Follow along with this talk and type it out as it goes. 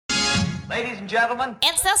Ladies and gentlemen,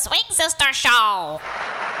 It's the Swing Sister Show.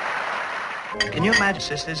 can you imagine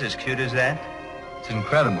sisters as cute as that? It's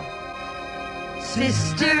incredible.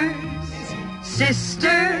 Sisters,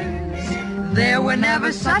 sisters, there were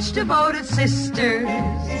never such devoted sisters.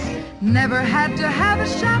 Never had to have a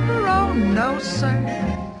chaperone, no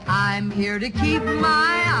sir. I'm here to keep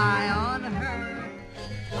my eye on her.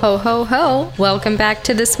 Ho, ho, ho. Welcome back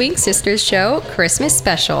to the Swing Sisters Show Christmas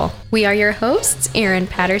Special. We are your hosts, Erin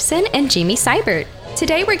Patterson and Jamie Seibert.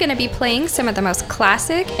 Today we're going to be playing some of the most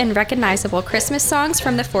classic and recognizable Christmas songs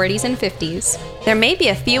from the 40s and 50s. There may be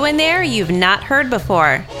a few in there you've not heard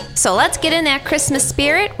before. So let's get in that Christmas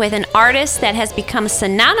spirit with an artist that has become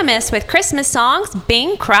synonymous with Christmas songs,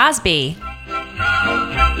 Bing Crosby.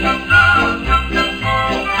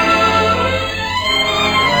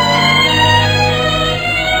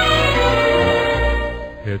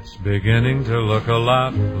 It's beginning to look a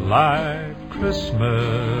lot like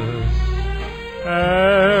Christmas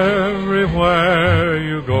everywhere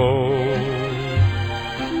you go.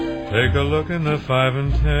 Take a look in the 5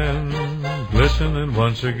 and 10, glistening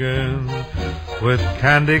once again, with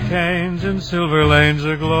candy canes and silver lanes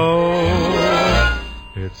aglow.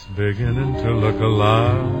 It's beginning to look a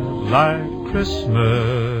lot like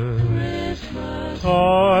Christmas,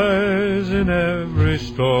 toys in every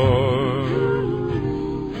store.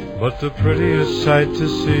 But the prettiest sight to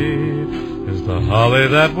see is the holly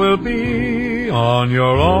that will be on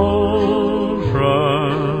your own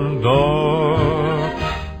front door.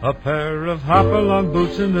 A pair of hop-along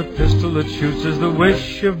boots and a pistol that shoots is the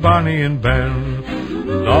wish of Barney and Ben.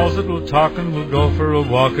 Dolls that will talk and will go for a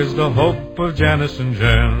walk is the hope of Janice and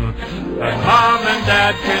Jen. And Mom and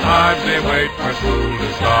Dad can hardly wait for school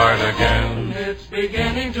to start again. It's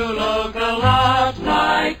beginning to look a lot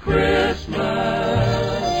like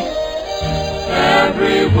Christmas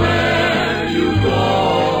everywhere you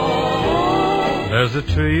go. There's a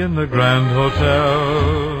tree in the Grand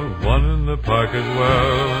Hotel, one in the park as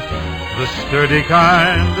well, the sturdy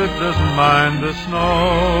kind that doesn't mind the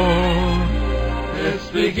snow. It's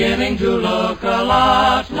beginning to look a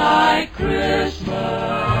lot like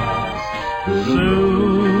Christmas.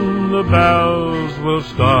 Soon the bells will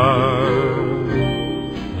start,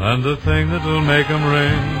 and the thing that'll make 'em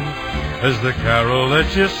ring is the carol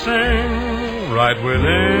that you sing right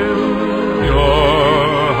within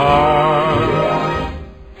your heart.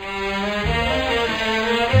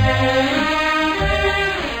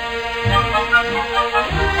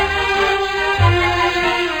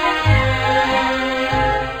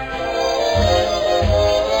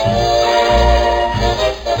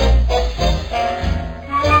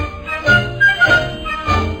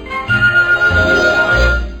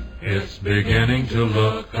 It's beginning to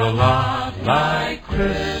look a lot like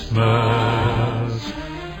Christmas,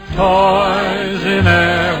 toys in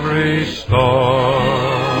every store.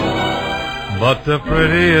 But the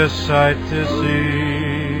prettiest sight to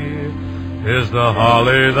see is the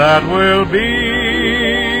holly that will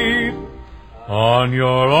be on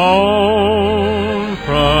your own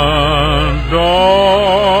front door.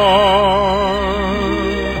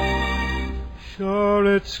 Sure,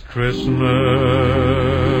 it's Christmas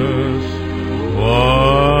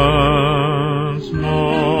once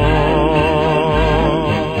more.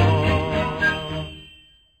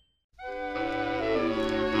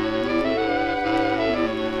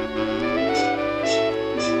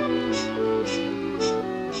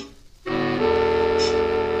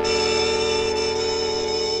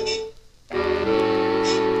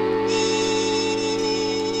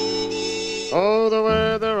 Oh, the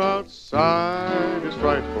weather outside is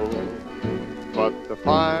frightful, but the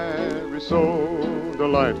fire is so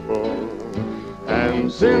delightful.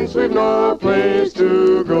 And since we've no place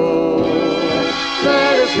to go,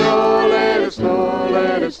 let it snow, let it snow,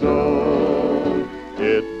 let it snow.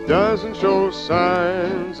 It doesn't show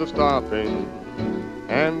signs of stopping,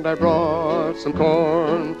 and I brought some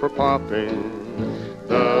corn for popping.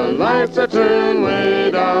 The lights are turned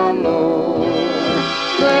way down low.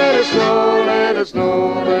 Let it snow, let it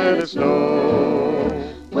snow, let it snow.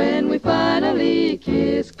 When we finally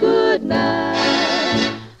kiss goodnight,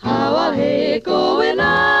 how I'll hate going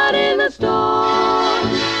out in the storm.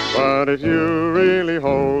 But if you really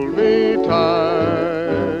hold me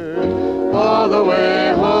tight, all the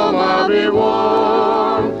way home I'll be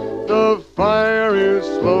warm. The fire is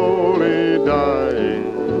slowly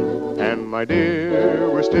dying, and my dear,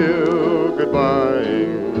 we're still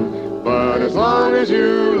goodbying. But as long as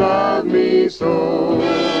you love me so,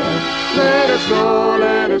 let it snow,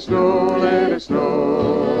 let it snow, let it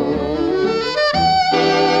snow.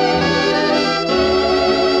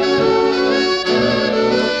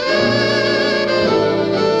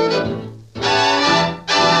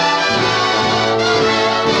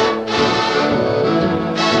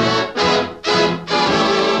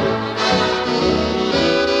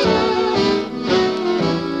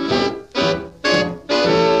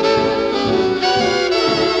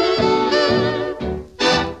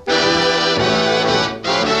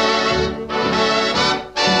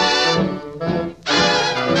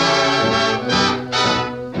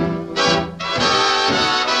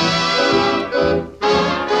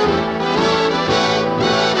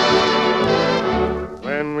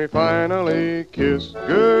 kiss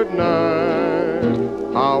goodnight.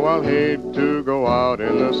 How I'll hate to go out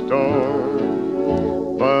in the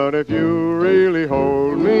storm. But if you really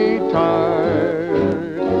hold me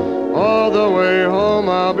tight, all the way home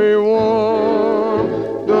I'll be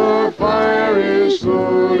warm. The fire is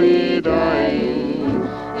slowly dying,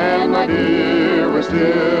 and my dear, we're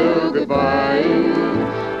still goodbye.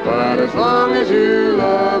 But as long as you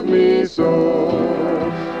love me so,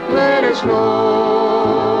 let it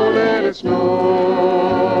snow, let it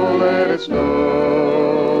snow, let it snow.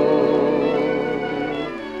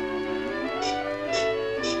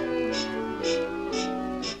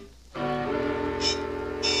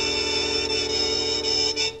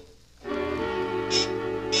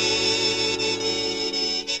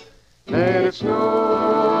 Let it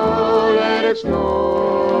snow, let it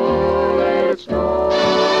snow, let it snow.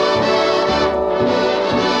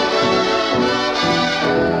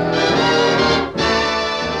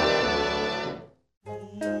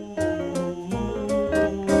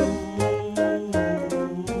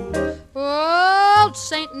 Old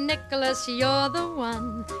St. Nicholas, you're the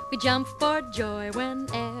one. We jump for joy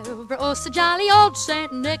whenever oh so jolly old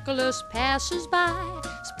St. Nicholas passes by,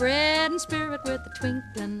 spreading spirit with a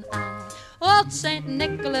twinkling eye. Old St.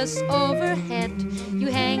 Nicholas overhead, you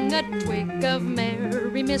hang a twig of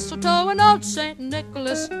merry mistletoe, and old St.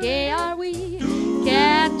 Nicholas, gay are we,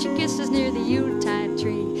 catch your kisses near the Yuletide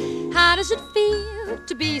tree. How does it feel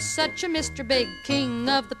to be such a Mr. Big King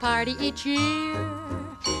of the party each year?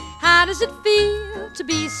 How does it feel to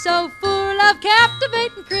be so full of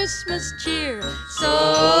captivating Christmas cheer? So,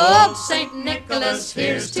 old St. Nicholas,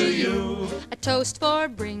 here's to you, a toast for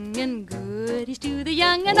bringing goodies to the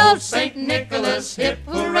young. And old St. Nicholas, hip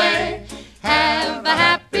hooray, have a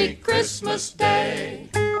happy Christmas day.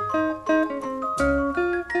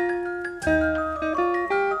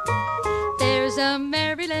 There's a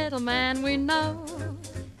merry little man we know,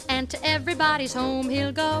 and to everybody's home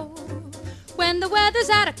he'll go when the weather's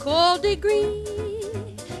at a cold degree.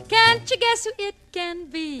 Can't you guess who it can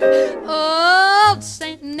be? Old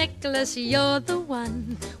St. Nicholas, you're the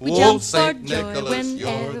one. We jump for joy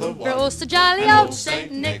whenever oh so jolly old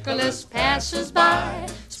St. Nicholas passes by,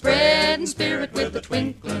 spreading spirit with a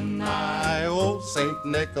twinkling eye. Old St.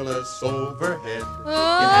 Nicholas overhead,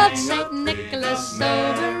 old St. Nicholas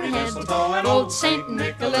overhead, old St.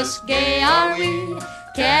 Nicholas, gay are we,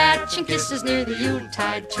 catching kisses near the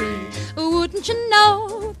Yuletide tree. Wouldn't you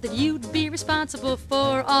know that you'd be responsible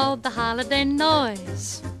for all the holiday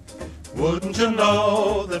noise? Wouldn't you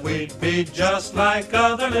know that we'd be just like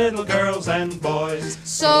other little girls and boys?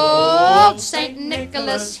 So, old St.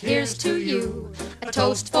 Nicholas, here's to you, a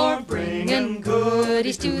toast for bringing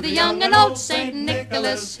goodies to the young. And old St.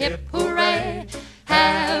 Nicholas, hip hooray,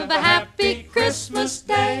 have a happy Christmas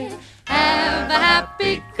day, have a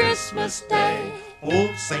happy Christmas day.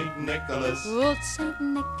 Old St. Nicholas, old St.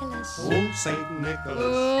 Nicholas, old St. Nicholas,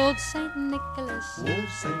 old St. Nicholas, old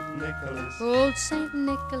St. Nicholas, old St.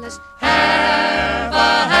 Nicholas, have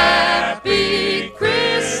a happy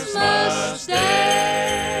Christmas day.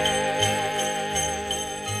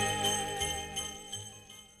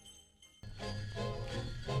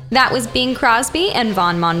 That was Bing Crosby and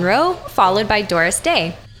Vaughn Monroe, followed by Doris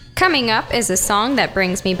Day. Coming up is a song that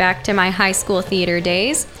brings me back to my high school theater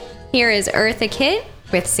days. Here is Eartha Kitt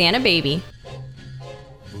with Santa Baby.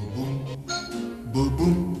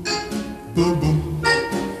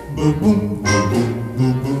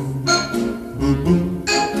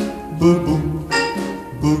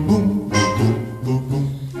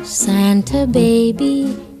 Santa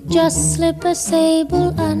baby, just slip a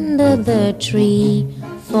sable under the tree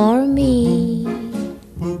for me.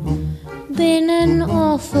 Been an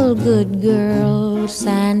awful good girl,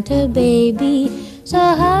 Santa baby, so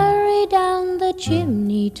hurry down the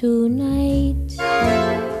chimney tonight.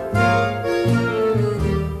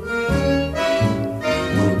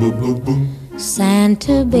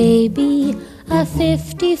 Santa baby, a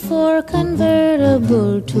 54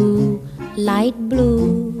 convertible to light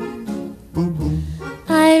blue.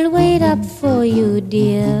 I'll wait up for you,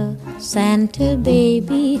 dear Santa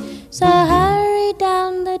baby, so hurry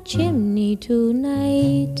down the chimney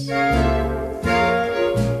tonight.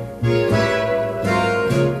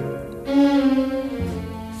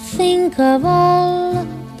 Think of all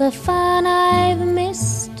the fun I've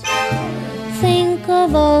missed. Think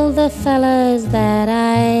of all the fellas that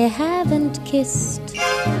I haven't kissed.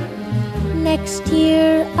 Next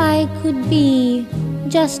year I could be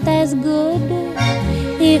just as good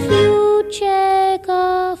if you check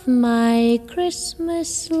off my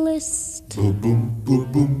Christmas list.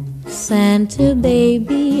 Santa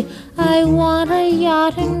baby, I want a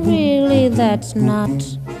yacht, and really that's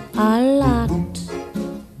not a lot.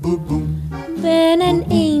 Been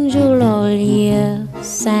an angel all year,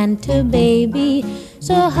 Santa baby,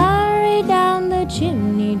 so hurry down the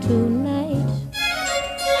chimney tonight.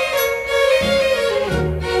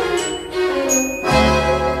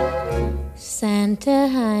 Santa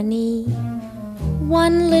honey,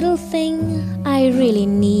 one little thing I really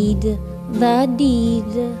need, the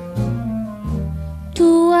deed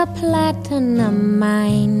to a platinum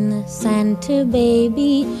mine, Santa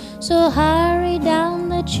baby, so hurry down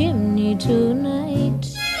the chimney tonight.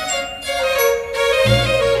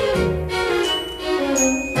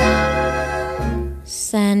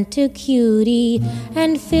 Santa cutie,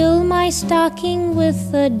 and fill my stocking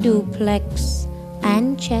with a duplex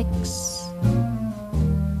and checks.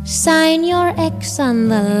 Sign your X on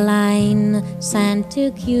the line,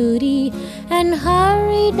 Santa cutie, and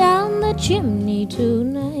hurry down the chimney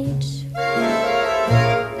tonight.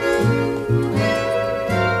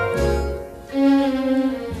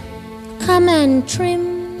 Come and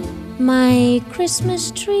trim my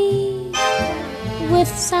Christmas tree with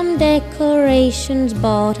some decorations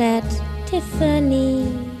bought at Tiffany.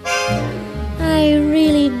 I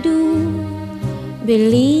really do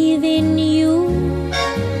believe in you.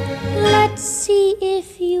 Let's see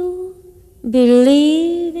if you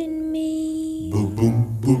believe in me. Boom,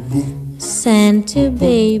 boom, boom, boom. Santa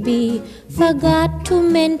baby forgot to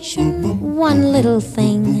mention one little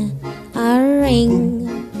thing, a ring.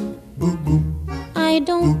 I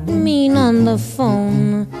don't mean on the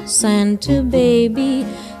phone, Santa baby,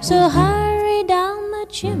 so hurry down the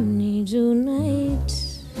chimney tonight.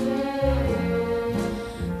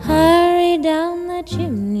 Hurry down the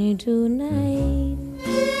chimney tonight.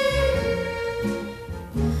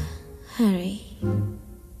 Hurry.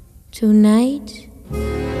 Tonight.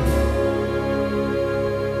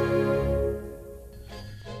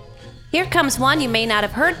 Here comes one you may not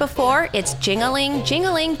have heard before. It's Jing-a-Ling,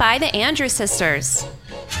 Jing-a-Ling by the Andrews Sisters.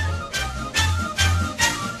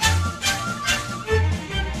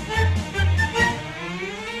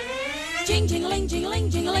 Jing, jing-a-ling, jing-a-ling,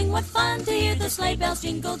 jing-a-ling, what fun to hear the sleigh bells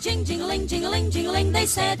jingle. Jing, jing-a-ling, jing-a-ling, jing-a-ling, they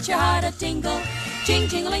set your heart a tingle. Jing,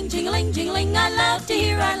 jing-a-ling, jing-a-ling, jing-a-ling, I love to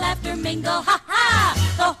hear our laughter mingle. Ha-ha!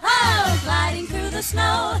 Ho-ho! Gliding through the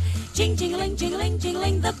snow. Jing, jing-a-ling, jing-a-ling,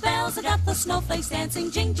 jing-a-ling, the bells have got the snowflakes dancing.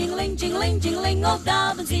 Jing, jing-a-ling, jing-a-ling, jing-a-ling, old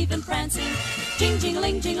Dobbin's even prancing. Jing,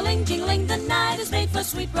 jing-a-ling, jing-a-ling, jing-a-ling, the night is made for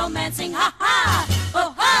sweet romancing. Ha-ha!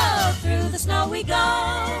 Ho-ho! Through the snow we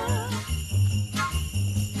go.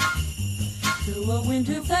 Through a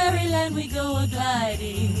winter fairyland we go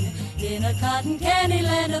a-gliding, in a cotton candy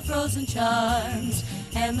land of frozen charms.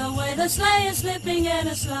 And the way the sleigh is slipping and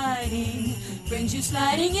a-sliding brings you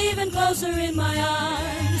sliding even closer in my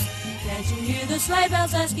arms. Can't you hear the sleigh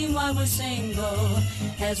bells asking why we're single,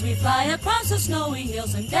 as we fly across the snowy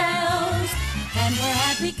hills and dales? And we're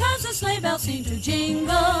happy 'cause the sleigh bells seem to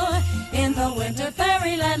jingle in the winter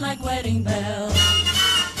fairyland like wedding bells.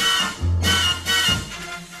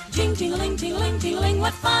 Jing, jing-a-ling, jing-a-ling, jing-a-ling,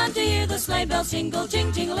 what fun to hear the sleigh bells jingle.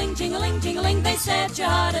 Jing, jing-a-ling, jing-a-ling, jing-a-ling, they set your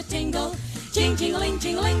heart a tingle. Jing, jing-a-ling,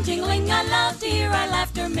 jing-a-ling, jing-a-ling, I love to hear our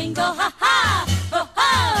laughter mingle. Ha-ha!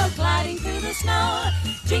 Ho-ho! Gliding through the snow.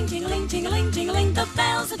 Jing, jing-a-ling, jing-a-ling, jing-a-ling, the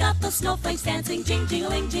bells have got the snowflakes dancing. Jing,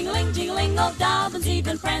 jing-a-ling, jing-a-ling, jing-a-ling, old Dobbin's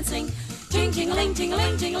even prancing. Jing, jing-a-ling,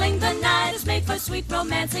 jing-a-ling, jing-a-ling, the night is made for sweet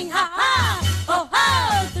romancing. Ha-ha!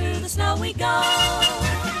 Ho-ho! Through the snow we go.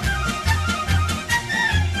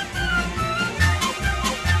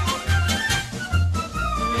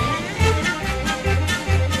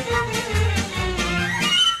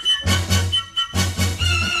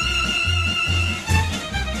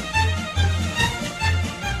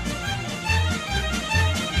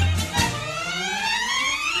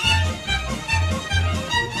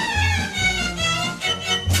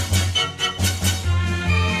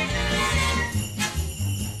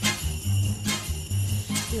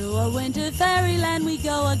 Winter fairyland we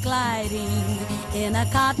go a-gliding, in a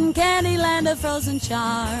cotton candy land of frozen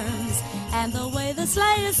charms. And the way the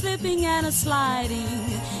sleigh is slipping and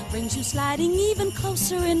a-sliding brings you sliding even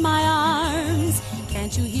closer in my arms.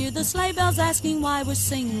 Can't you hear the sleigh bells asking why we're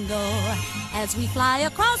single, as we fly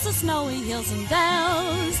across the snowy hills and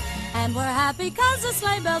dales? And we're happy 'cause the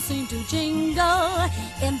sleigh bells seem to jingle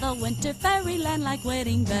in the winter fairyland like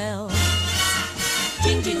wedding bells.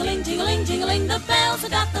 Jing, jing-a-ling, jing-a-ling, jing-a-ling, the bells have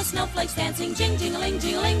got the snowflakes dancing. Jing, jing-a-ling,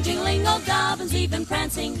 jing-a-ling, jing-a-ling, old Dobbin's even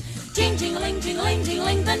prancing. Jing, jing-a-ling, jing-a-ling,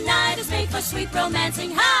 jing-a-ling, the night is made for sweet romancing.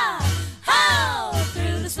 Ha! Ho!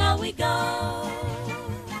 Through the snow we go.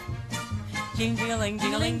 Jing, jing-a-ling,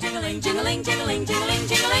 jing-a-ling, jing-a-ling, jing-a-ling, jing-a-ling, jing-a-ling,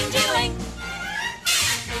 jing-a-ling, jing-a-ling.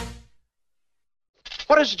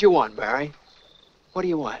 What is it you want, Barry? What do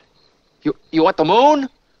you want? You want the moon?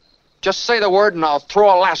 Just say the word and I'll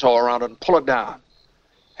throw a lasso around it and pull it down.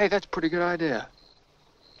 Hey, that's a pretty good idea.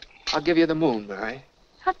 I'll give you the moon, Mary.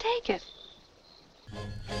 I'll take it.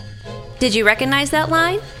 Did you recognize that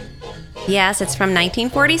line? Yes, it's from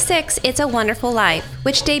 1946, It's a Wonderful Life,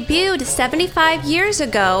 which debuted 75 years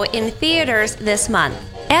ago in theaters this month.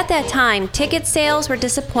 At that time, ticket sales were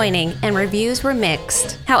disappointing and reviews were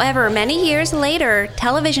mixed. However, many years later,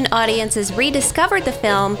 television audiences rediscovered the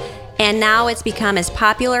film, and now it's become as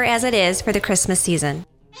popular as it is for the Christmas season.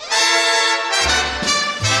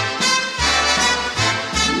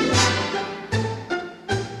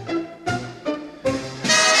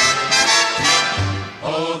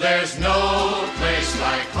 Oh, there's no place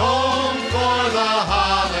like home for the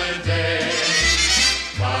holiday.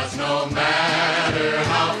 'Cause no matter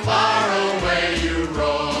how far away you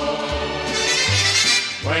roam,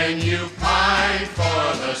 when you pine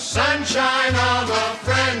for the sunshine of a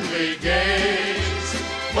friendly gaze,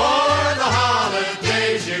 for the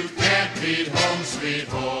holidays you can't beat home sweet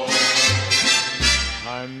home.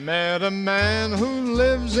 I met a man who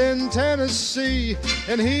lives in Tennessee,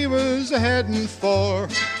 and he was heading for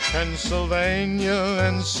Pennsylvania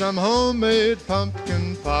and some homemade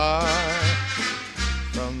pumpkin pie.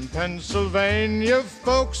 From Pennsylvania,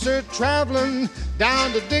 folks are traveling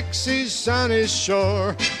down to Dixie's sunny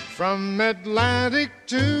shore. From Atlantic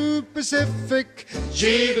to Pacific,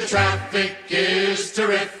 gee, the traffic is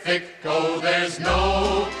terrific. Oh, there's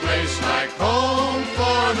no place like home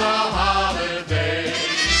for the holidays.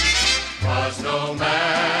 'Cause no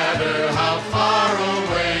matter how far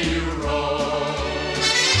away you roam,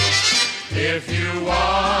 if you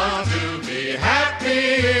want to be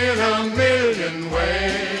happy in a million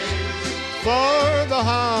ways, for the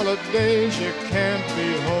holidays you can't be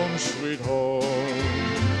home sweet home.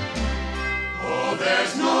 oh,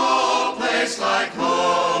 there's no place like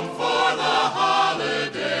home for the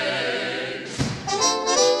holidays.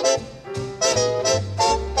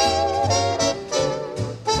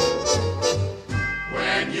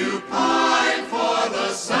 When you pine for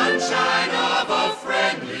the sunshine of a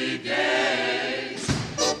friendly gaze.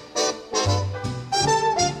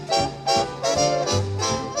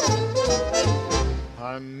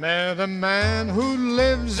 I met a man who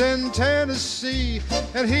lives in Tennessee,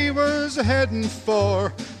 and he was heading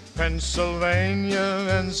for Pennsylvania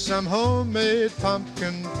and some homemade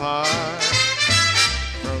pumpkin pie.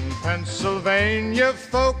 From Pennsylvania,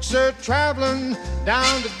 folks are traveling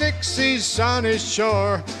down to Dixie's sunny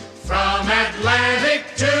shore. From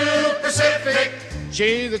Atlantic to Pacific,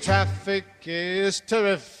 gee, the traffic is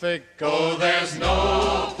terrific. oh, there's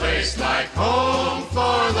no place like home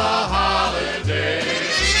for the holidays.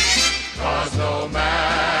 'Cause no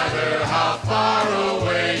matter how far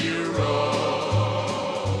away you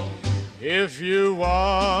roam, if you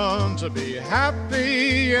want to be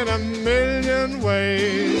happy in a million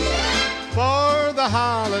ways, for the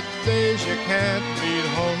holidays you can't beat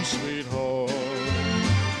home sweet home.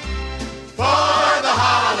 for the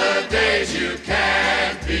holidays you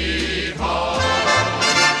can't beat home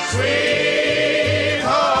sweet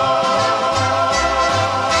home.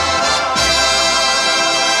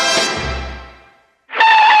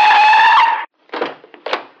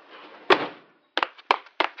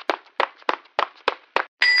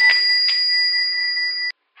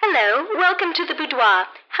 Hello, welcome to the boudoir.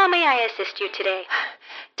 How may I assist you today?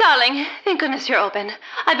 Darling, thank goodness you're open.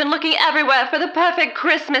 I've been looking everywhere for the perfect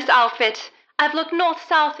Christmas outfit. I've looked north,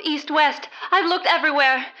 south, east, west. I've looked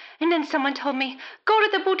everywhere. And then someone told me, go to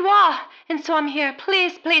the boudoir. And so I'm here.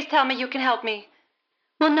 Please, please tell me you can help me.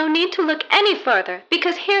 Well, no need to look any further,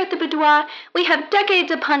 because here at the boudoir, we have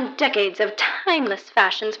decades upon decades of timeless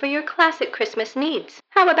fashions for your classic Christmas needs.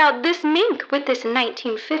 How about this mink with this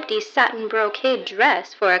 1950s satin brocade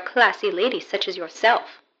dress for a classy lady such as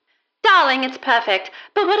yourself? Darling, it's perfect.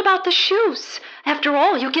 But what about the shoes? After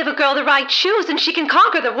all, you give a girl the right shoes and she can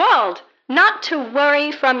conquer the world. Not to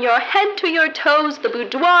worry, from your head to your toes, the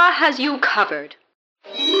boudoir has you covered.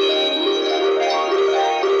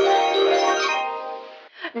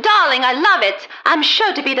 Darling, I love it. I'm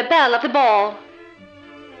sure to be the belle of the ball.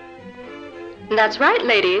 That's right,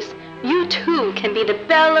 ladies. You too can be the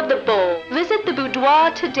belle of the ball. Visit the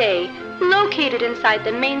boudoir today, located inside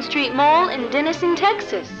the Main Street Mall in Denison,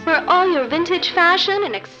 Texas, for all your vintage fashion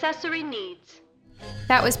and accessory needs.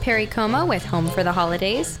 That was Perry Como with Home for the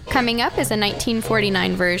Holidays. Coming up is a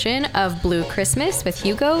 1949 version of Blue Christmas with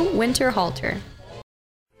Hugo Winterhalter.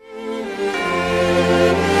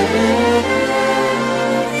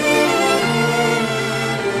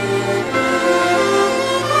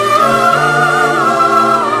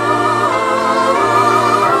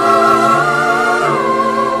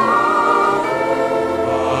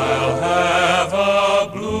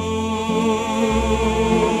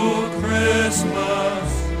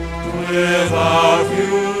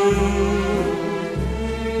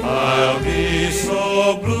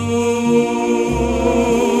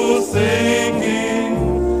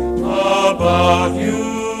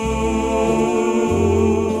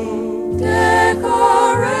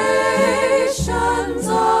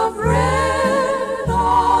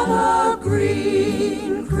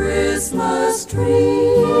 Christmas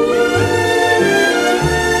tree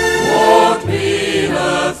won't mean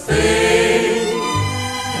a thing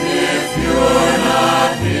if you're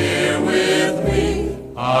not here with me.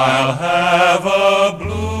 I'll have a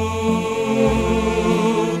blue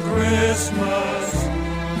Christmas,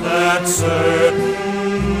 that's certain.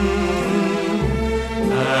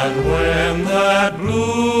 And when that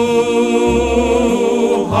blue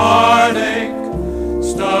heartache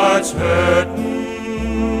starts hurting,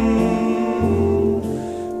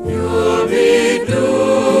 You'll be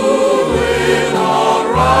doing all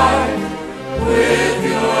right with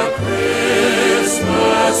your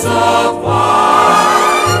Christmas of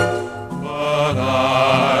white. but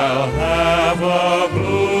I'll have a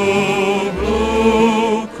blue,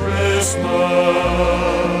 blue Christmas.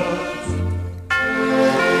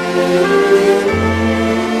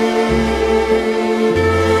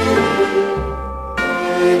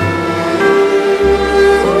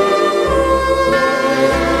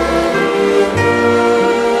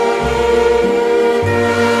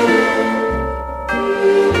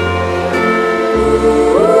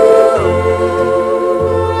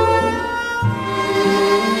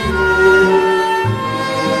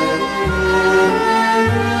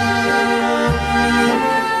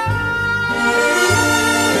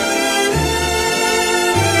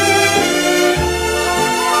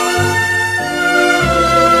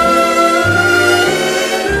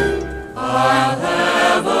 I'll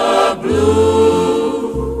have a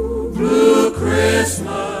blue, blue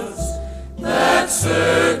Christmas, that's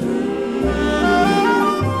certain.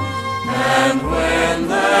 And when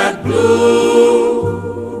that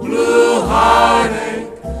blue, blue heartache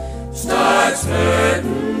starts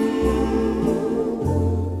hurting,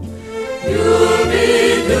 you'll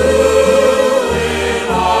be doing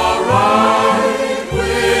all right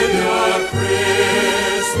with your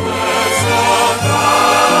Christmas of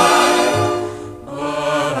white.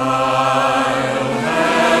 But I'll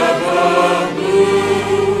have a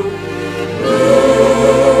blue,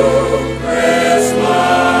 blue Christmas.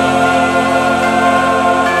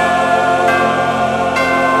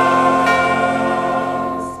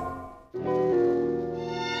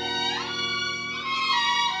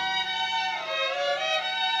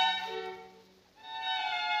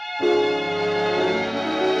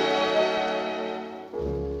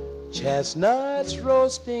 Chestnuts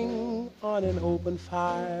roasting on an open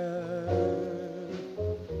fire,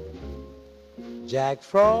 Jack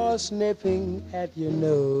Frost nipping at your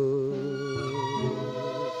nose,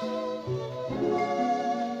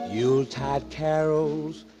 Yuletide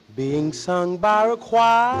carols being sung by a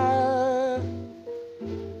choir,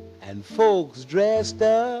 and folks dressed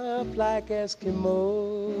up like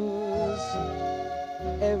Eskimos.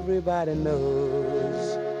 Everybody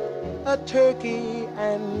knows a turkey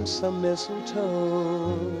and some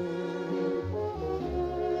mistletoe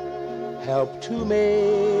help to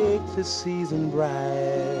make the season bright.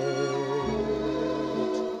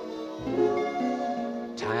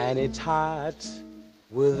 Tiny tots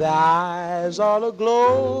with eyes all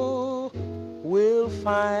aglow will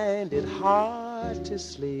find it hard to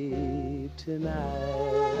sleep tonight.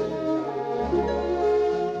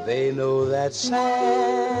 They know that Santa's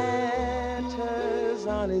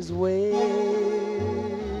on his way.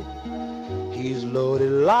 He's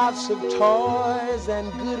loaded lots of toys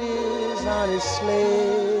and goodies on his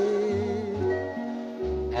sleigh.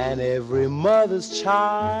 And every mother's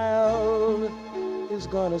child is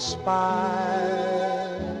gonna spy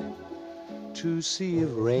to see if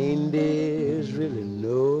reindeers really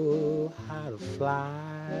know how to fly.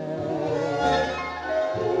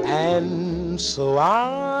 And so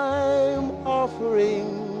I'm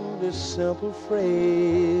offering this simple phrase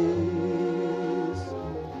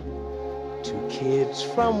to kids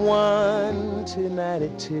from 1 to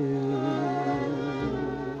 92.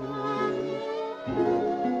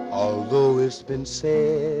 Although it's been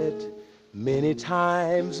said many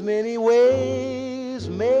times, many ways,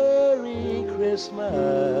 Merry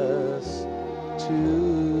Christmas to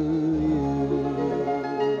you.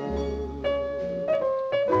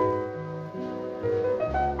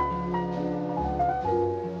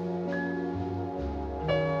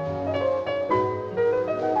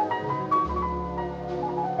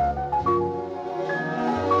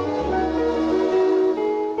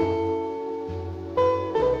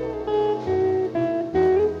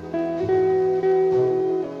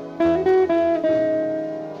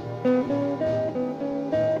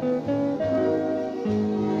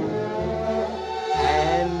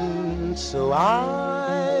 So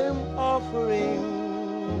I'm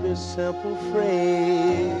offering this simple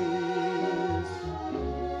phrase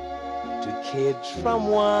to kids from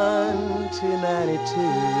 1 to 92.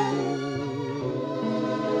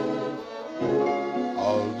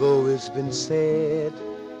 Although it's been said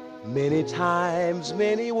many times,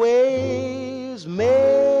 many ways,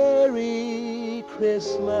 Merry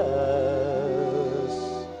Christmas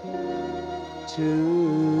to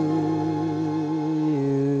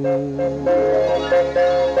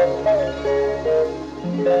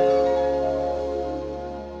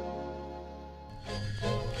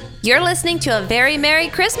You're listening to a very Merry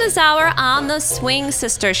Christmas Hour on the Swing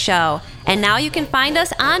Sisters Show. And now you can find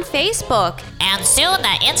us on Facebook. And soon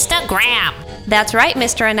the Instagram. That's right,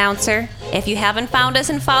 Mr. Announcer. If you haven't found us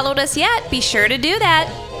and followed us yet, be sure to do that.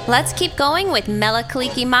 Let's keep going with Mele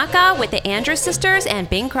Kalikimaka with the Andrews Sisters and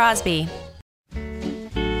Bing Crosby.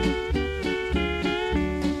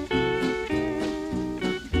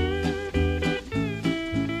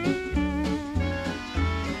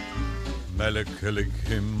 Mele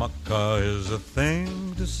Kalikimaka is a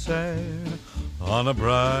thing to say on a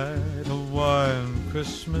bright Hawaiian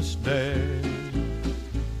Christmas day.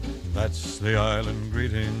 That's the island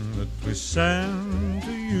greeting that we send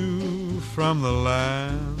to you from the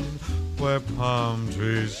land where palm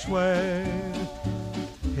trees sway.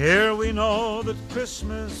 Here we know that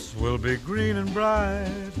Christmas will be green and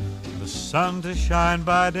bright, the sun to shine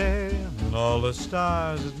by day and all the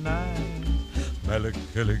stars at night. Mele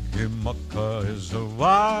Kalikimaka is a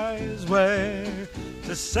wise way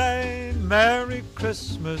to say Merry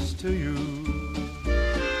Christmas to you.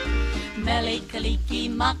 Mele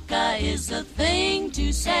Kalikimaka is a thing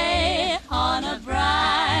to say on a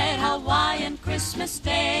bright Hawaiian Christmas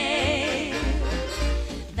day.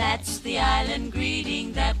 That's the island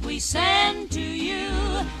greeting that we send to you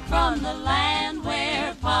from the land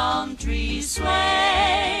where palm trees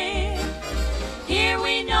sway. Here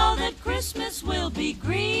we know that Christmas will be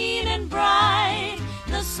green and bright,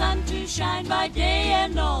 the sun to shine by day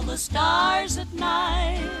and all the stars at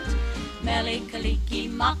night. Mele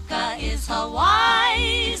Kalikimaka is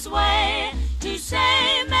Hawaii's way to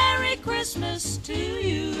say Merry Christmas to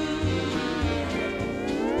you.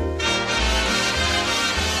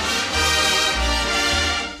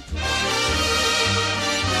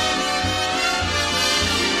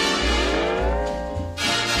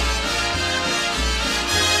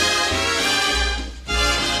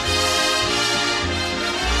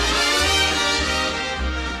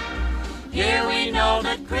 Here we know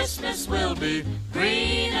that Christmas will be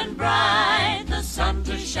green and bright, the sun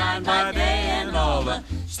to shine by day and all the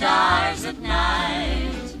stars at night.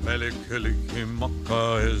 Mele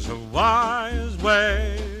Kalikimaka is a wise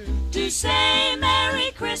way to say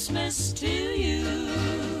Merry Christmas to you.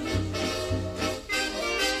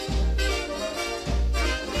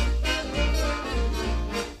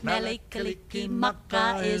 Mele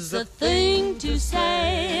Kalikimaka is a thing to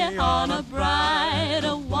say on a bright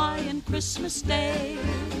Hawaiian Christmas day.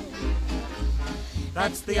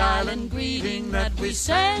 That's the island greeting that we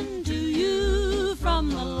send to you from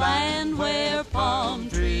the land where palm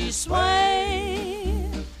trees sway.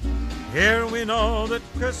 Here we know that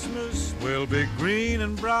Christmas will be green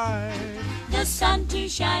and bright, the sun to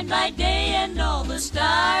shine by day and all the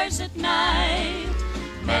stars at night.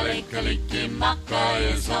 Mele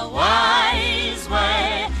Kalikimaka is a wise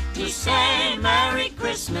way to say Merry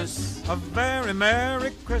Christmas. A very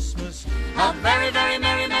Merry Christmas. A very, very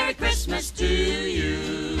Merry, Merry Christmas to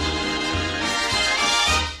you.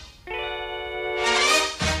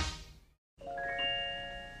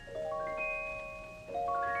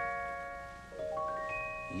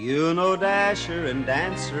 You know Dasher and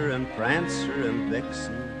Dancer and Prancer and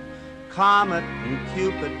Vixen, Comet and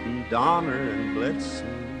Cupid and Donner and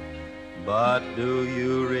Blitzen. But do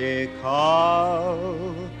you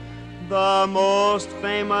recall the most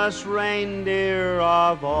famous reindeer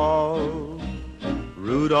of all?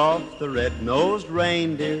 Rudolph the red-nosed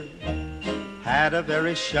reindeer had a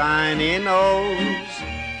very shiny nose,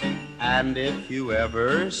 and if you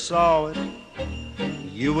ever saw it,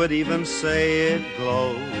 you would even say it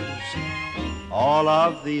glows. All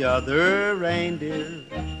of the other reindeer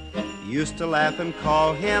used to laugh and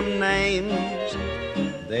call him names.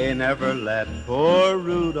 They never let poor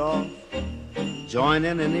Rudolph join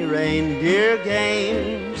in any reindeer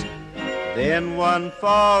games. Then one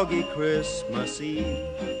foggy Christmas Eve,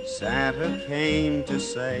 Santa came to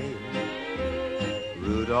say,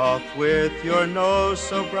 Rudolph, with your nose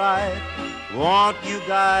so bright, won't you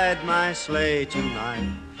guide my sleigh tonight?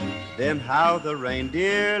 Then how the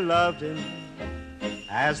reindeer loved him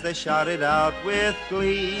as they shouted out with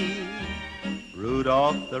glee,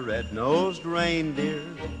 Rudolph the red-nosed reindeer,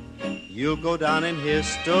 you'll go down in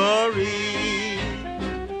history.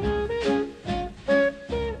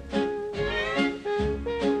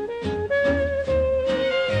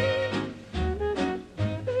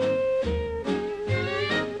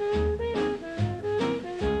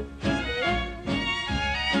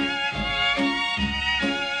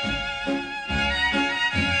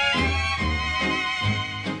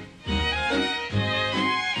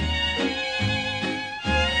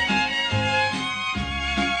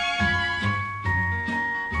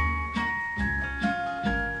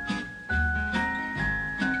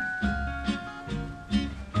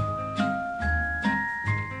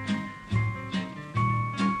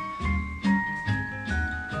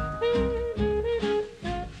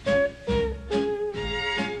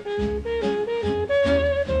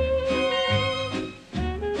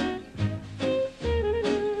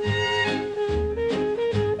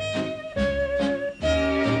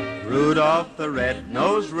 Rudolph the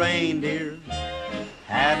red-nosed reindeer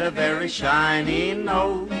had a very shiny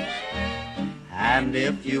nose, and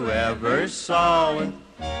if you ever saw it,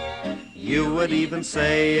 you would even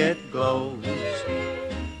say it glows.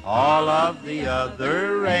 All of the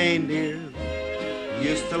other reindeer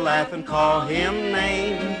used to laugh and call him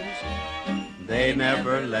names. They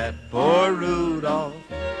never let poor Rudolph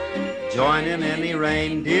join in any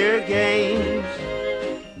reindeer games.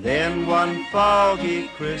 Then one foggy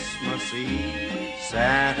Christmas Eve,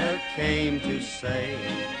 Santa came to say,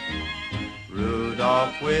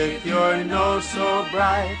 Rudolph, with your nose so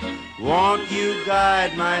bright, won't you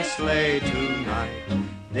guide my sleigh tonight?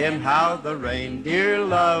 Then how the reindeer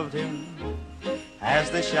loved him as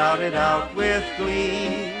they shouted out with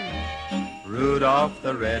glee, Rudolph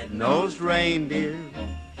the red-nosed reindeer,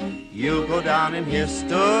 you'll go down in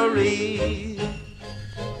history.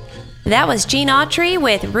 That was Gene Autry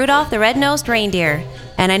with Rudolph the Red-Nosed Reindeer.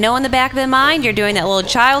 And I know in the back of the mind you're doing that little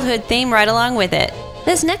childhood theme right along with it.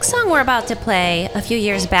 This next song we're about to play a few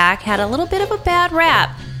years back had a little bit of a bad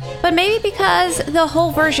rap, but maybe because the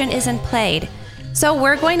whole version isn't played. So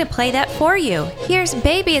we're going to play that for you. Here's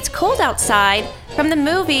Baby It's Cold Outside from the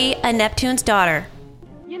movie A Neptune's Daughter.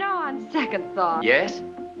 You know, on second thought, Yes?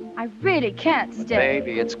 I really can't stay.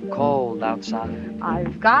 Baby, it's cold outside.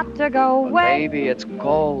 I've got to go away. Baby, it's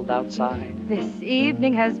cold outside. This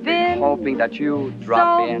evening has been Hoping that you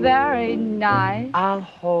drop so in. very nice. I'll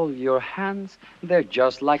hold your hands. They're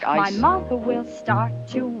just like ice. My mother will start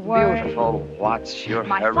to worry. Beautiful, what's your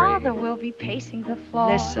My hurry? father will be pacing the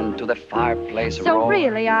floor. Listen to the fireplace So roar.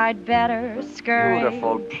 really, I'd better scurry.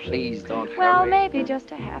 Beautiful, please don't Well, hurry. maybe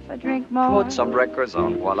just a half a drink more. Put some records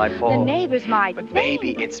on while I The fall. neighbors might But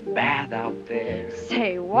baby, it's bad out there.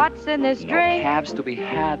 say, what's in this No drink? cabs to be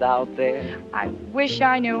had out there. I wish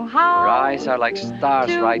I knew how Your eyes are like stars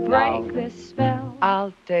to right now. break this spell.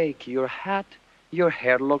 I'll take your hat. Your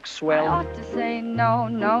hair looks swell. I ought to say no,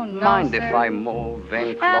 no, no, Mind sir. if I move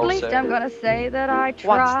in closer? At least I'm gonna say that I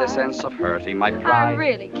tried. What's the sense of hurting my pride? I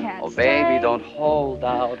really can't Oh, stay. baby, don't hold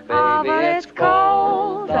out, baby. Oh, but it's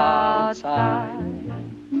cold outside.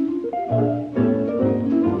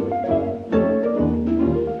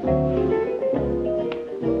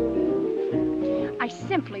 I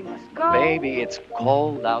simply must go. Baby, it's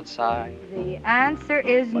cold outside. The answer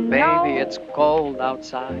is But no. baby, it's cold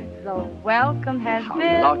outside. The welcome has How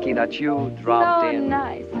been lucky that you dropped so in.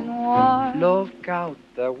 nice and warm. Look out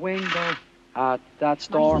the window at that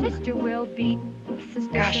storm. My sister will be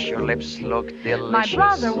Gosh, your lips look delicious. My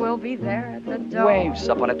brother will be there at the door. Waves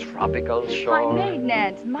up on a tropical My shore. maiden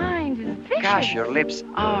aunt's mind is vicious. Gosh, your lips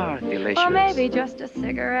are delicious. Or maybe just a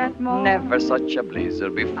cigarette more. Never such a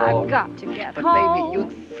blizzard before. I've got to get But home. baby,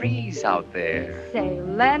 you'd freeze out there. Say,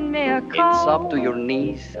 lend me a It's coat. up to your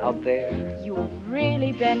knees out there. You've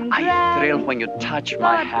really been I grand. thrill when you touch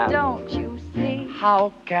my But hand. don't you see?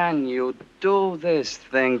 How can you do this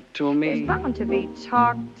thing to me? There's bound to be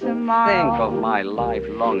talk tomorrow. Think of my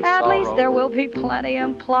lifelong At sorrow. least there will be plenty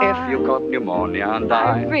implied. If you got pneumonia and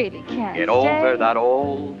I die, really can't get stay. over that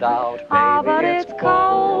old doubt, baby. Ah, but it's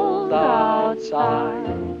cold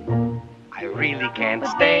outside. I really can't But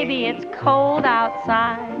stay. baby, it's cold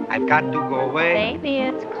outside. I've got to go away. Baby,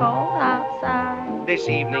 it's cold outside. This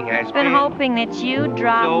evening has Been been hoping that you'd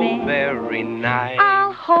drop so in. very nice.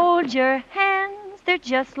 I'll hold your hands. They're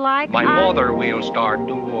just like My ice. mother will start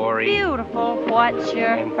to worry. Beautiful, what's your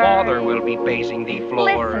And hurry? father will be pacing the floor.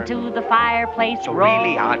 Listen to the fireplace So roar.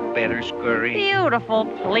 really, I'd better scurry. Beautiful,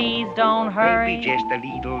 please don't hurry. Maybe just a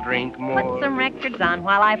little drink more. Put some records on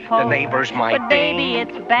while I pull. The neighbors might But baby, think.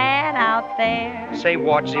 it's bad out there. Say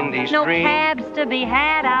what's in this No drink. cabs to be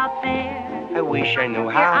had out there. I wish I knew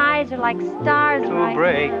Your how eyes are like stars to right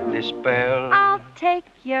break now. the spell. I'll take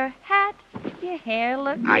your hat. Your hair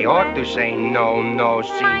looks I ought to say no, no,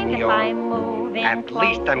 Mind if I senor. move in At close?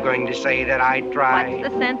 least I'm going to say that I tried.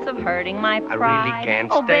 What's the sense of hurting my I pride? really can't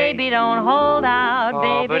Oh, stay. baby, don't hold out, Oh,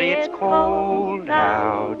 baby. but it's cold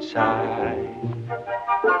outside.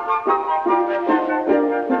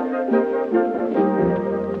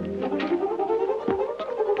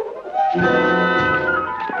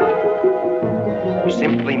 You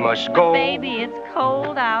simply must go. Baby, it's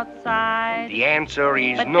cold outside. The answer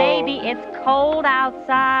is But no. baby, it's cold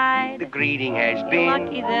outside. The greeting has You're been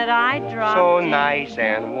lucky that I dropped so in. nice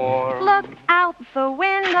and warm. Look out the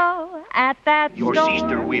window at that Your store.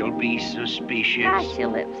 sister will be suspicious. Gosh, your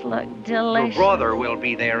lips look Your delicious. brother will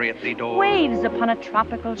be there at the door. Waves upon a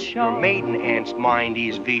tropical shore. Your maiden aunt's mind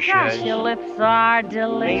is vicious. Gosh, your lips are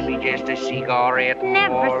delicious. Maybe just a cigarette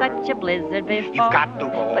Never more. such a blizzard before. You've got to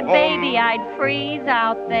go But home. baby, I'd freeze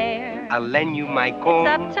out there. I'll lend you my It's comb.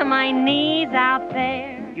 up to my knees out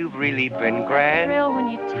there. You've really been grand. Thrill when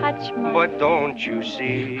you touch me. But don't you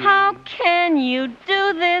see? How can you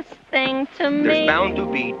do this thing to me? There's bound to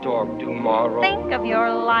be talk tomorrow. Think of your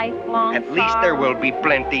lifelong At least there will be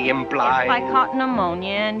plenty implied. If I caught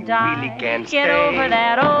pneumonia and died, really can't get stay. over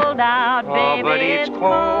that old doubt, baby. Oh, but it's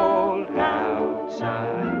cold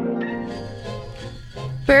outside.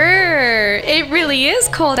 Brr, it really is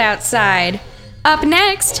cold outside. Up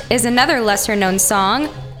next is another lesser-known song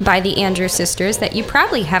by the Andrews Sisters that you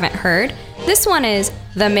probably haven't heard. This one is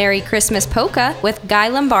The Merry Christmas Polka with Guy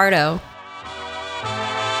Lombardo.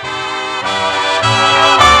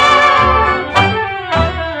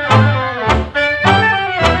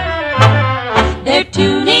 They're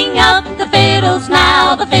tuning up the fiddles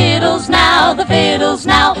now, the fiddles now, the fiddles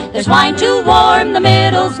now. There's wine to warm the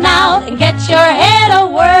middles now, and get your head a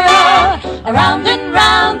whirl. Around and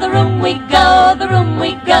round the room we go, the room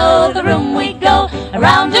we go, the room we go.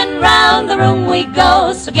 Around and round the room we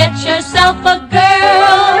go, so get yourself a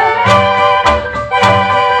girl.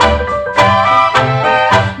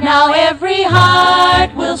 Now every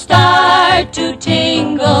heart will start to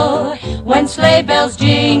tingle when sleigh bells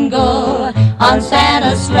jingle on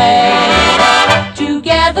Santa's sleigh.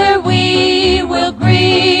 Together we will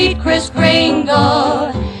greet Kris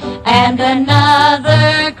Kringle and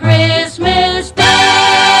another Christmas day.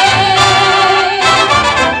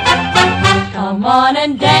 Come on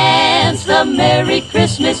and dance the Merry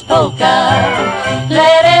Christmas polka.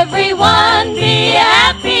 Let everyone be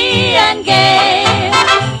happy and gay.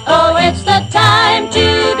 Oh, it's the time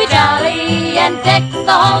to be jolly and deck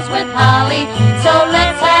the halls with holly. So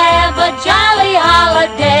let's have a jolly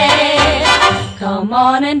holiday. Come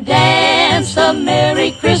on and dance the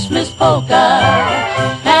Merry Christmas polka.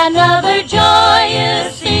 Another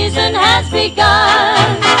joyous season has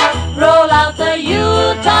begun. Roll out the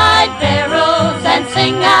Yuletide barrels and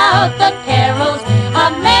sing out the carols. A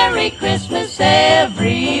Merry Christmas,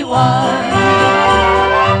 everyone.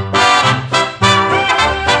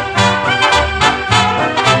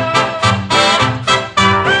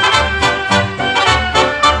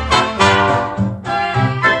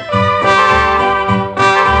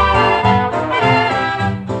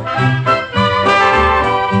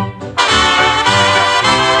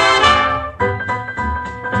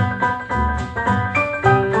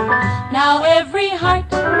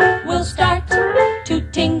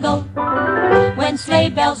 Sleigh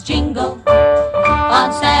bells jingle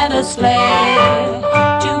on Santa's sleigh.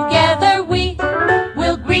 Together we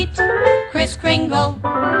will greet Kris Kringle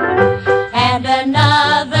and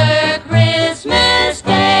another Christmas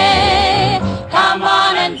day. Come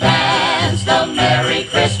on and dance the Merry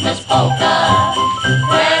Christmas polka.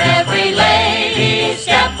 Let every lady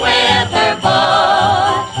step with her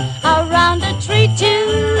bow. Around a tree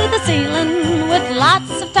to the ceiling with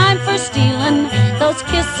lots of time for stealing those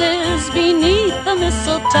kisses beneath the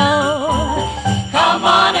mistletoe. Come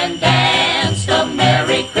on and dance the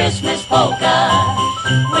Merry Christmas polka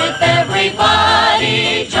with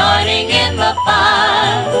everybody joining in the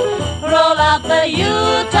fun. Roll out the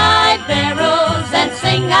Yuletide barrels and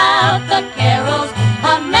sing out the carols.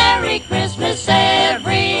 A Merry Christmas,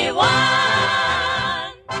 everyone.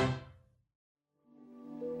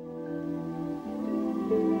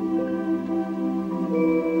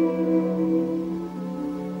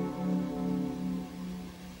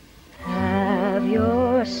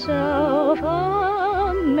 Yourself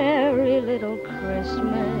a merry little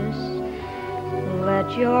Christmas.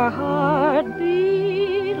 Let your heart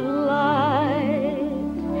be light.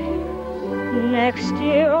 Next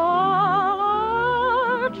year all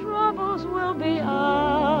our troubles will be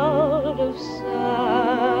out of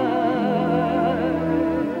sight.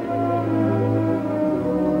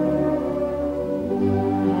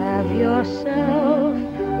 Have yourself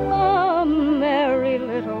a merry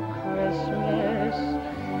little Christmas.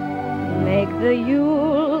 Make the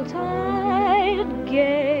Yuletide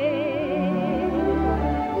gay.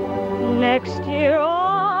 Next year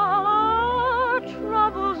all our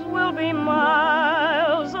troubles will be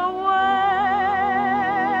miles away.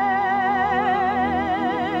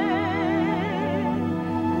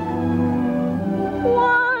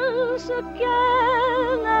 Once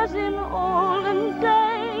again, as in olden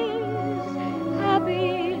days,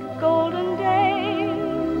 happy golden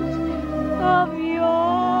days of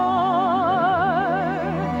yore.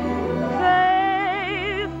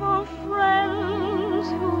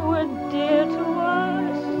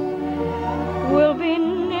 Will be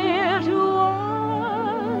near to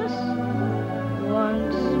us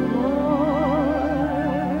once more.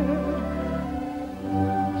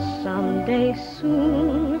 Someday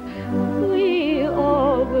soon we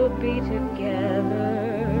all will be together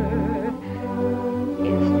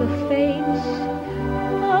if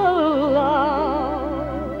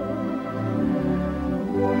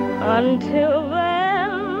Until then,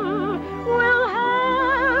 we'll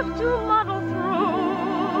have to muddle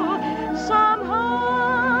through somehow.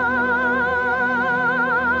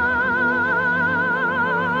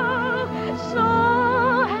 So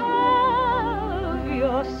have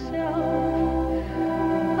yourself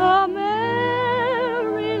a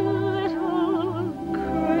merry little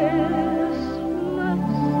Christmas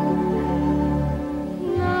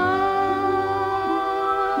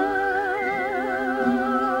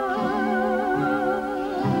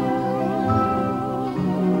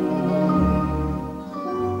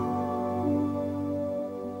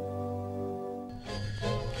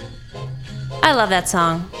I love that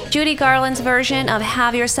song. Judy Garland's version of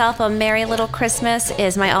Have Yourself a Merry Little Christmas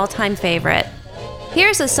is my all-time favorite.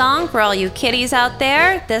 Here's a song for all you kiddies out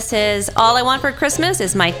there. This is All I Want for Christmas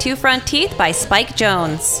is My Two Front Teeth by Spike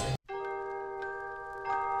Jones.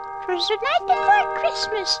 'Twas the night before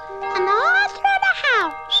Christmas, and all through the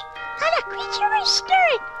house, not a creature was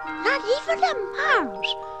stirring, not even a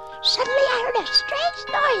mouse. Suddenly I heard a strange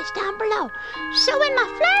noise down below, so in my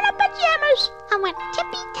flannel pajamas I went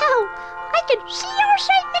tippy-toe. I could see old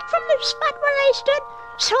St. Nick from the spot where I stood,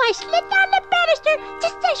 so I slid down the banister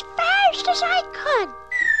just as fast as I could.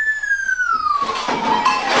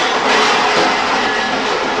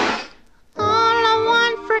 All I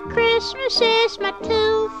want for Christmas is my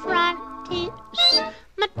two front teeth,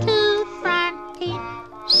 my two front teeth.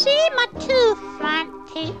 See my two front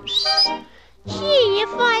teeth. Gee,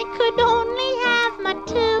 if I could only have my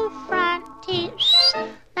two front teeth,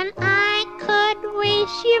 then I could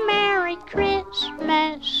wish you Merry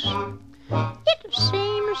Christmas. It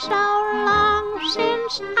seems so long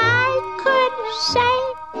since I could say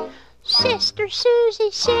Sister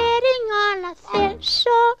Susie sitting on a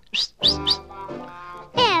thistle.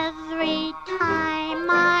 Every time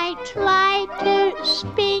I try to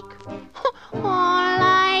speak, all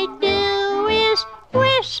I do is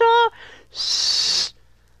whistle.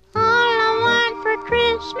 All I want for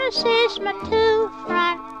Christmas is my two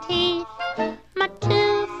front teeth, my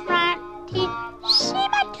two front teeth. See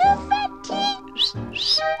my two front teeth?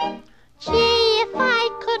 Gee, if I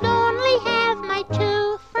could only have my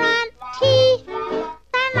two front teeth,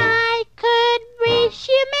 then I could wish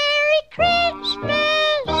you Merry Christmas.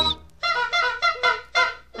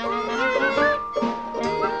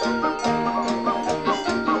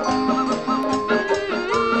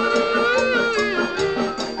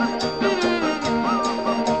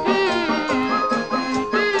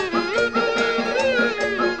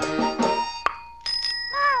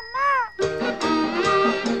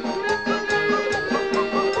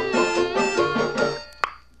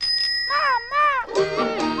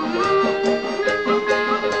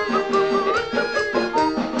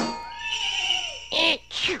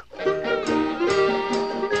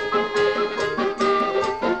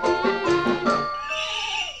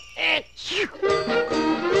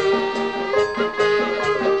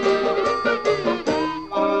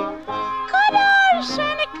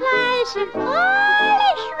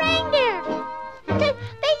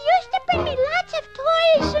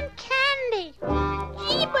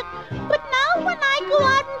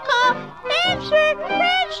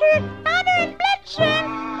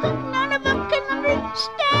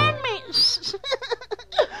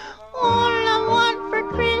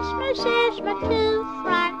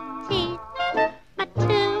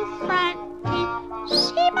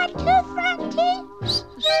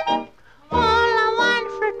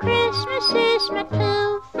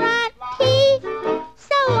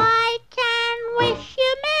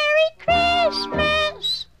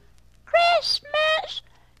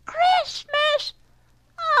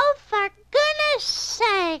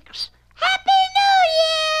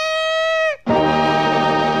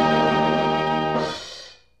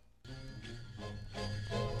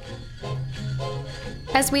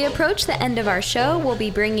 As we approach the end of our show, we'll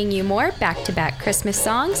be bringing you more back-to-back Christmas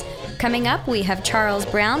songs. Coming up, we have Charles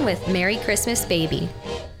Brown with Merry Christmas, Baby.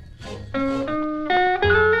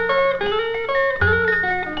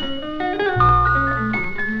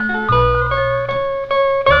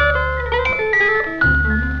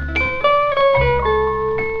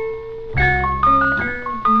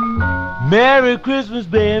 Merry Christmas,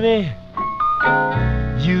 baby.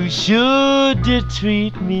 You sure did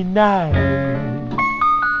treat me nice.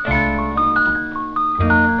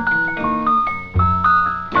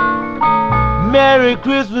 Merry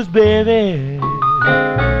Christmas, baby.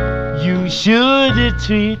 You sure did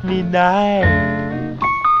treat me nice.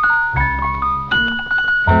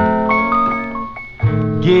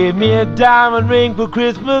 Gave me a diamond ring for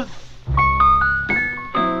Christmas.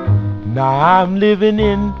 Now I'm living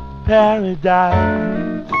in paradise.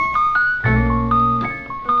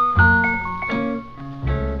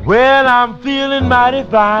 Well, I'm feeling mighty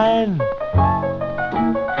fine.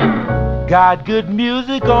 Got good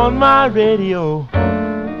music on my radio.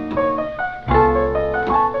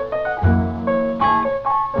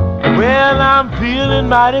 Well, I'm feeling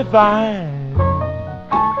mighty fine.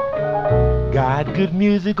 Got good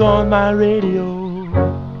music on my radio.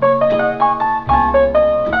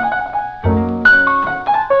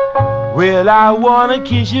 Well, I wanna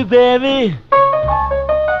kiss you, baby,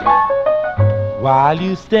 while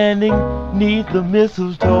you standing neath the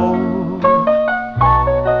mistletoe.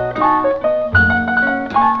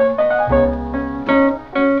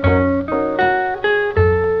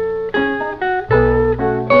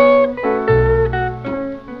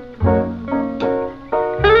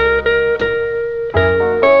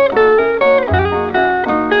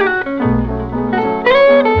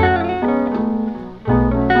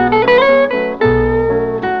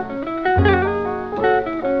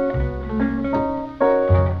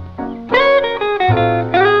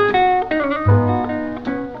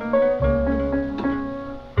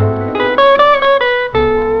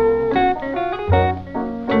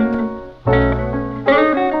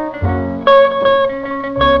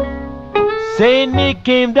 Saint Nick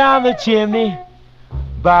came down the chimney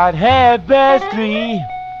about 3:30,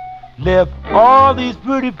 left all these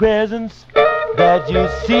pretty presents that you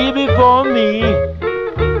see before me.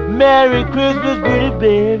 Merry Christmas, pretty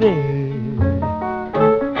baby,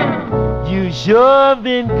 you sure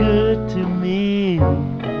been good to me.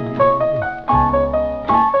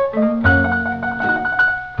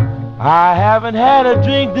 I haven't had a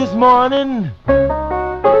drink this morning,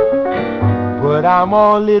 but I'm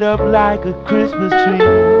all lit up like a Christmas tree.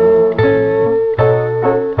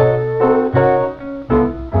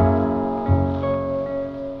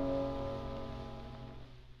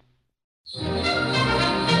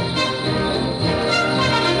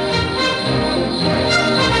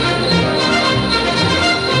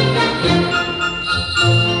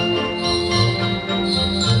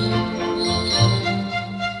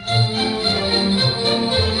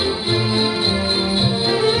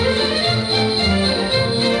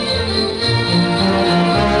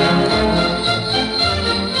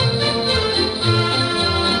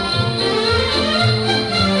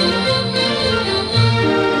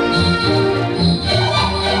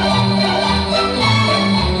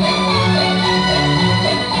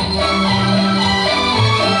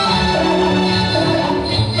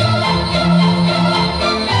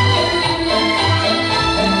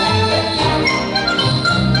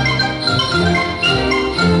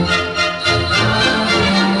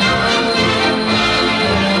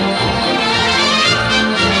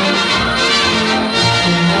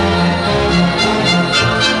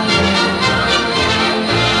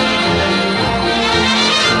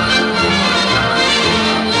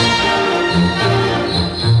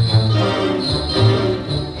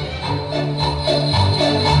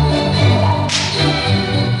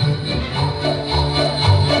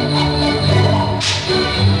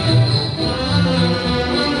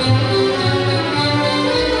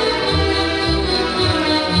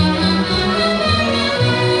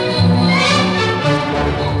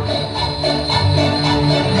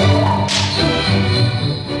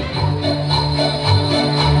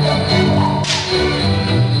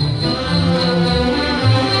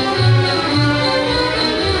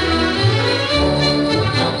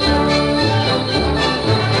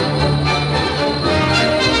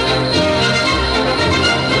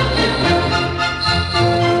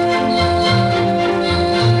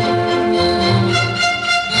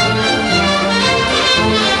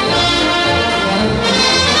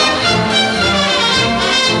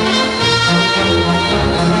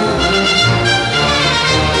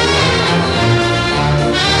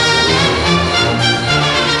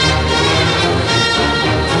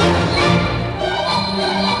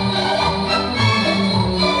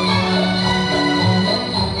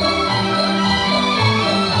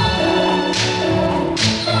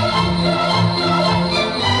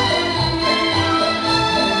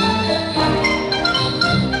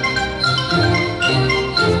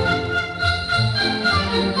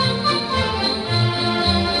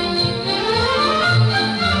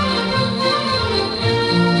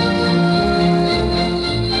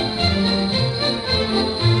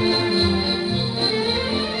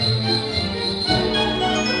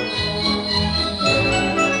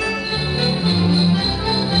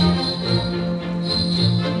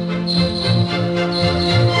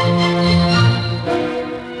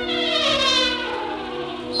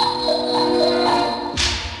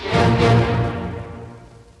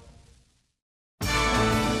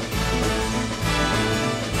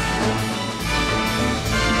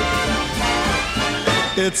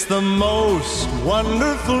 It's the most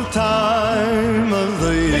wonderful time of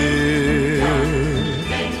the year,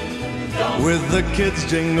 with the kids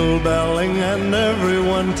jingle belling and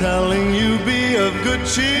everyone telling you be of good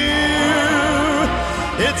cheer.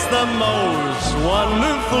 It's the most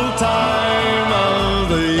wonderful time of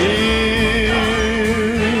the year.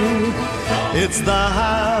 It's the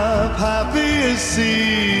happiest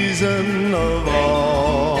season of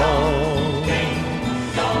all,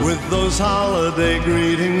 with those holiday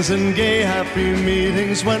greetings and gay happy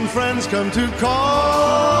meetings when friends come to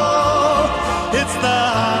call. It's the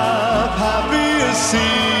happiest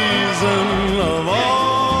season of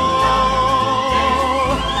all.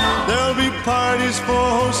 There'll be parties for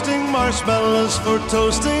hosting, marshmallows for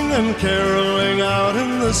toasting, and caroling out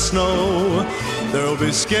in the snow. There'll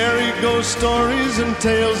be scary ghost stories and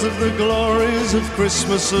tales of the glories of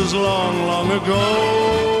Christmases long, long ago.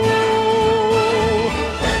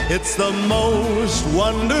 It's the most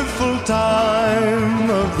wonderful time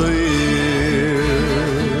of the year.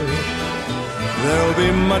 There'll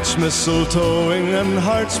be much mistletoeing and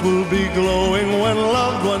hearts will be glowing when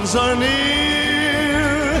loved ones are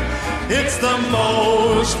near. It's the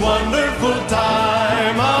most wonderful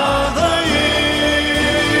time of the year.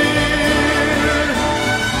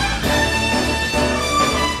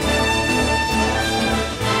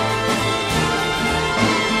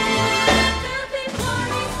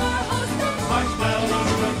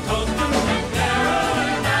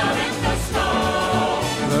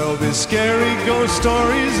 Scary ghost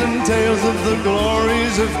stories and tales of the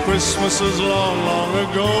glories of Christmases long, long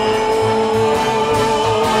ago.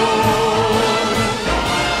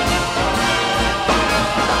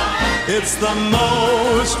 It's the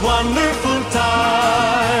most wonderful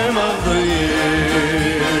time of the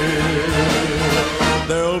year.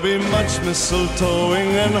 There'll be much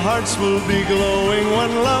mistletoeing and hearts will be glowing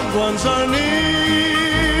when loved ones are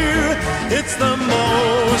near. It's the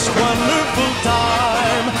most wonderful time.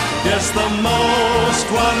 Yes, the most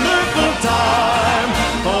wonderful time.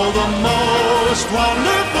 Oh, the most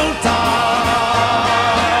wonderful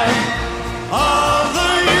time of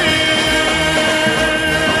the year.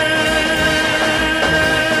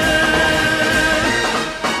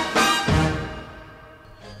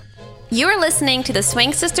 You're listening to the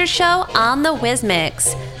Swing Sisters Show on the Whiz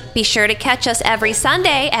Mix. Be sure to catch us every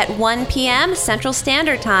Sunday at 1 p.m. Central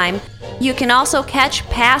Standard Time. You can also catch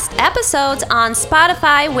past episodes on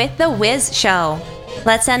Spotify with The Whiz Show.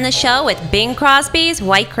 Let's end the show with Bing Crosby's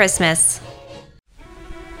White Christmas.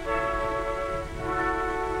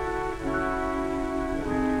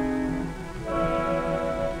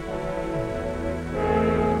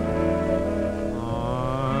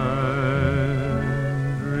 I'm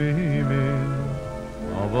dreaming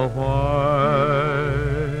of a white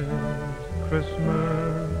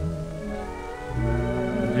Christmas,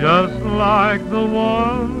 just like the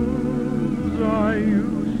ones I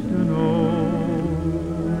used to know,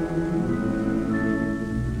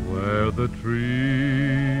 where the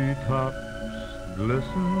treetops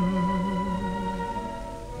glisten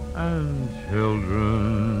and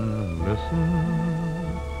children listen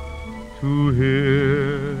to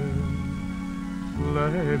hear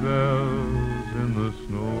sleigh bells in the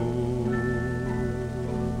snow.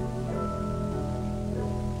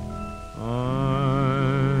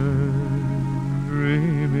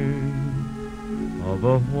 Of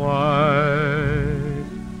a white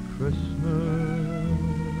Christmas,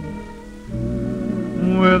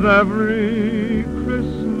 with every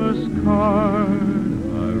Christmas card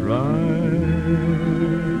I write.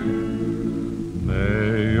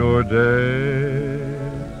 May your days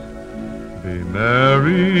be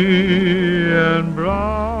merry and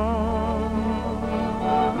bright,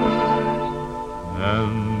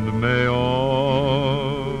 and may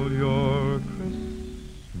all your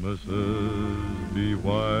Christmases be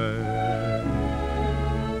white.